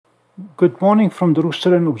Good morning from the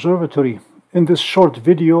Rooster Inn Observatory. In this short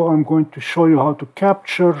video, I'm going to show you how to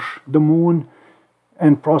capture the moon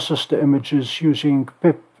and process the images using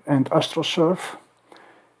PIPP and AstroSurf.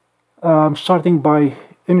 Starting by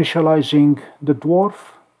initializing the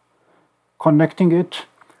DWARF, connecting it.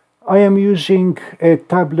 I am using a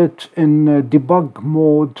tablet in debug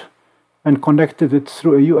mode and connected it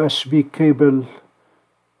through a USB cable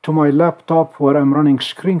to my laptop where I'm running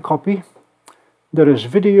screen copy. There is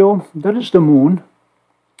video, there is the moon.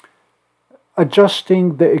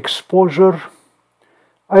 Adjusting the exposure.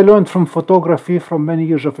 I learned from photography, from many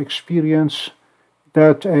years of experience,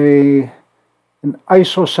 that an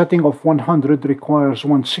ISO setting of 100 requires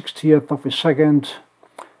 1/60th of a second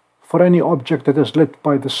for any object that is lit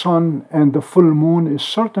by the sun, and the full moon is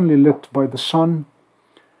certainly lit by the sun.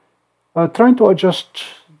 Trying to adjust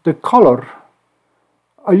the color.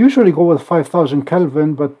 I usually go with 5000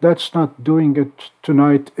 Kelvin, but that's not doing it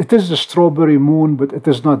tonight. It is the strawberry moon, but it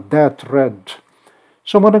is not that red.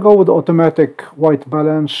 So I'm going to go with automatic white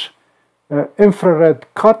balance, infrared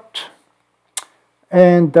cut,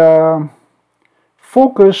 and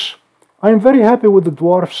focus. I'm very happy with the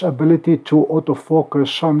DWARF's ability to autofocus,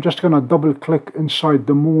 so I'm just going to double click inside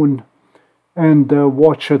the moon and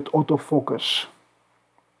watch it autofocus.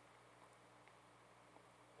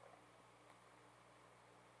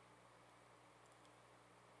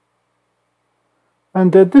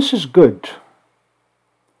 And this is good.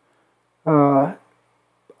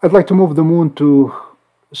 I'd like to move the moon to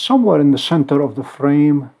somewhere in the center of the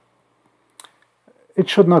frame. It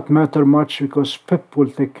should not matter much because PIPP will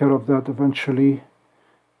take care of that eventually.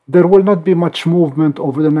 There will not be much movement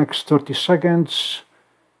over the next 30 seconds.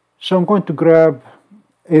 So I'm going to grab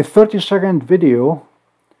a 30-second video.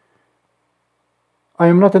 I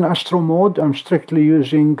am not in astro mode. I'm strictly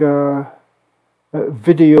using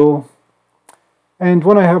video. And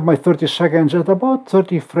when I have my 30 seconds at about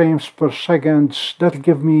 30 frames per second, that'll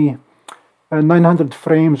give me 900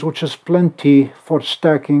 frames, which is plenty for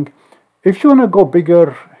stacking. If you want to go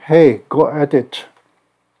bigger, hey, go at it.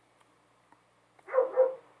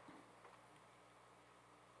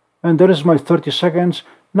 And there is my 30 seconds.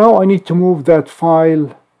 Now I need to move that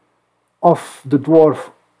file off the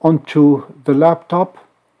DWARF onto the laptop.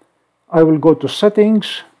 I will go to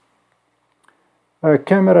Settings,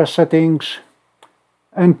 Camera Settings,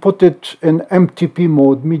 and put it in MTP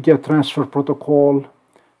mode, Media Transfer Protocol.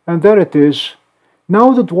 And there it is.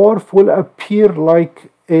 Now the DWARF will appear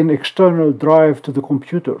like an external drive to the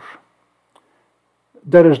computer.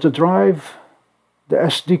 There is the drive, the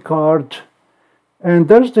SD card, and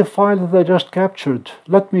there's the file that I just captured.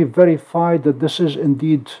 Let me verify that this is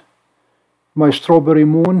indeed my strawberry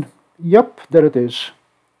moon. Yep, there it is.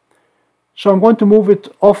 So I'm going to move it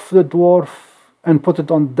off the DWARF and put it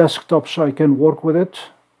on desktop so I can work with it.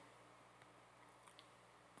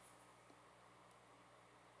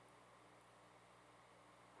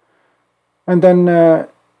 And then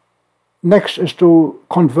next is to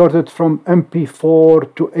convert it from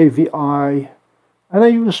MP4 to AVI, and I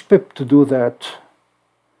use PIPP to do that.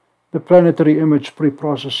 The Planetary Image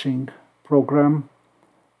Preprocessing program.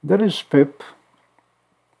 There is PIPP.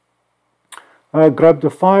 Grab the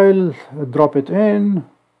file, drop it in.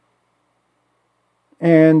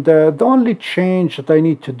 And the only change that I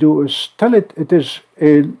need to do is tell it it is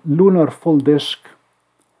a lunar full disk,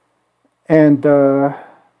 and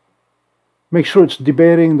make sure it's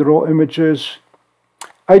debaying the raw images.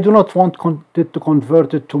 I do not want it to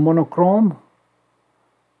convert it to monochrome,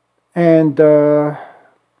 and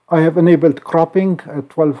I have enabled cropping at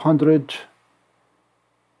 1200.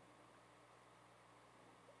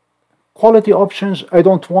 Quality options, I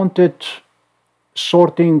don't want it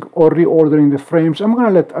sorting or reordering the frames. I'm going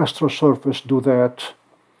to let AstroSurface do that.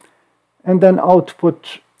 And then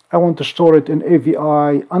output, I want to store it in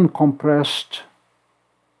AVI, uncompressed.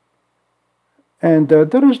 And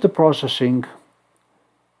there is the processing.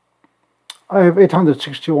 I have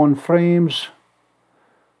 861 frames,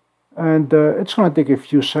 and it's going to take a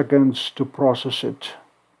few seconds to process it.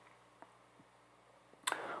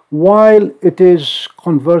 While it is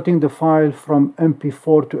converting the file from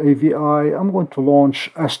MP4 to AVI, I'm going to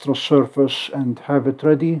launch AstroSurface and have it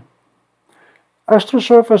ready.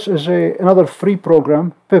 AstroSurface is another free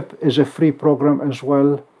program. PIPP is a free program as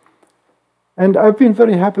well. And I've been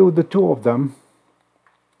very happy with the two of them.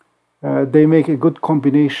 They make a good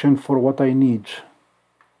combination for what I need.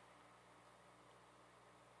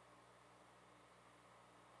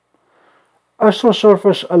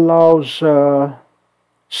 AstroSurface allows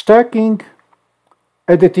stacking,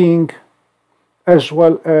 editing, as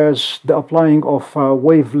well as the applying of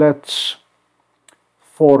wavelets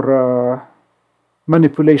for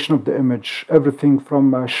manipulation of the image, everything from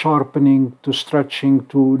sharpening to stretching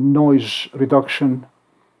to noise reduction.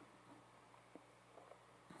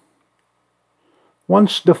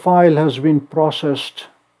 Once the file has been processed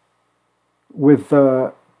with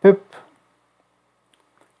PIPP,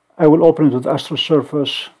 I will open it with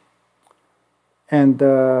AstroSurface and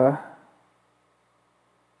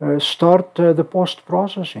start the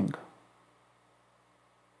post-processing.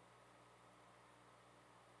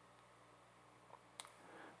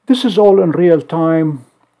 This is all in real time,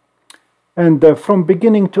 and from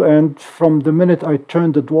beginning to end, from the minute I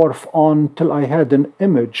turned the DWARF on till I had an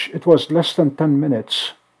image, it was less than 10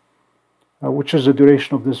 minutes, which is the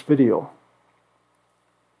duration of this video.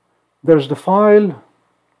 There's the file,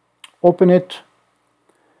 open it.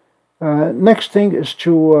 Next thing is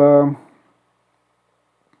to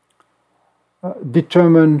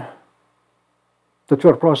determine that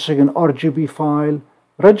we're processing an RGB file.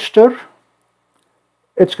 Register.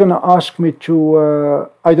 It's going to ask me to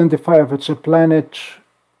identify if it's a planet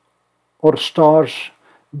or stars.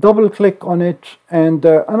 Double click on it and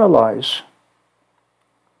analyze.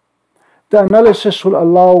 The analysis will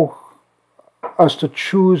allow us to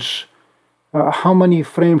choose how many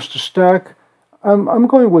frames to stack. I'm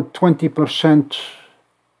going with 20%,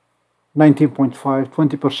 19.5,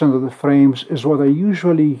 20% of the frames is what I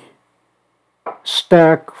usually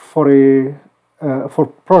stack for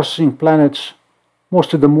processing planets,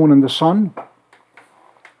 mostly the moon and the sun.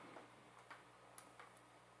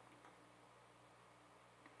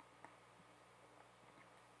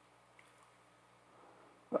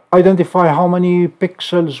 Identify how many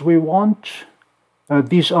pixels we want.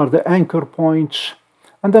 These are the anchor points,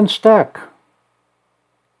 and then stack.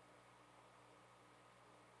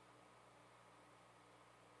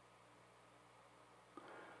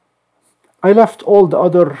 I left all the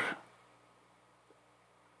other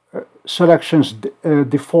selections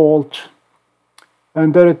default,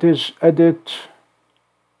 and there it is, edit.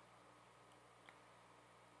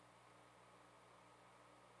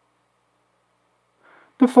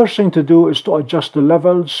 The first thing to do is to adjust the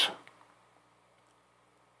levels.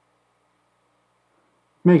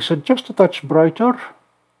 Makes it just a touch brighter.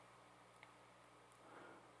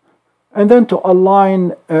 And then to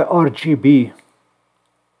align RGB.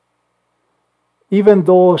 Even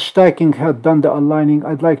though stacking had done the aligning,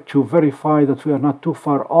 I'd like to verify that we are not too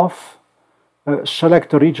far off.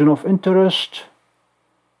 Select a region of interest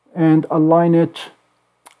and align it.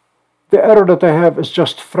 The error that I have is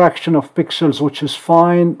just fraction of pixels, which is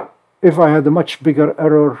fine. If I had a much bigger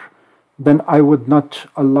error, then I would not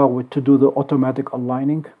allow it to do the automatic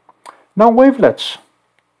aligning. Now wavelets.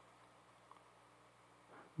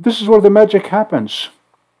 This is where the magic happens.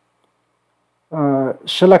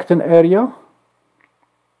 Select an area.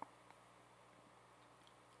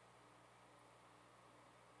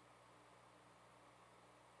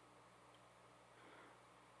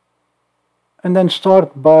 And then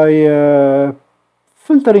start by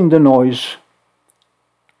filtering the noise.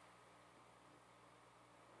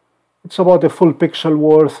 It's about a full pixel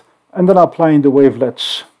worth, and then applying the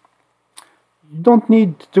wavelets. You don't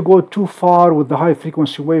need to go too far with the high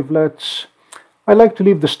frequency wavelets. I like to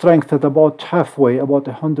leave the strength at about halfway, about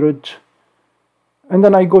 100. And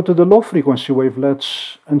then I go to the low frequency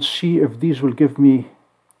wavelets and see if these will give me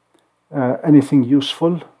anything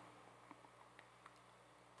useful.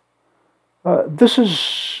 This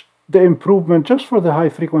is the improvement just for the high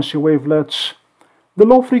frequency wavelets. The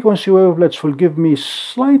low frequency wavelets will give me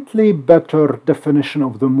slightly better definition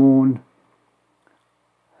of the moon.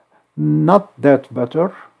 Not that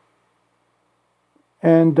better.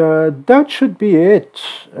 And that should be it.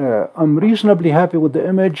 I'm reasonably happy with the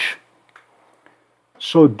image.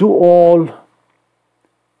 So do all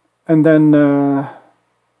and then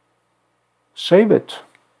save it.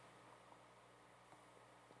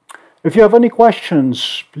 If you have any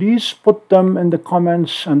questions, please put them in the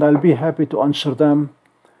comments and I'll be happy to answer them.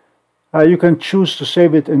 You can choose to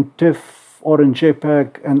save it in TIFF or in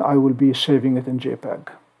JPEG, and I will be saving it in JPEG.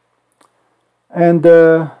 And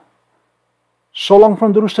so long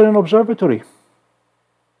from the Rooster Inn Observatory.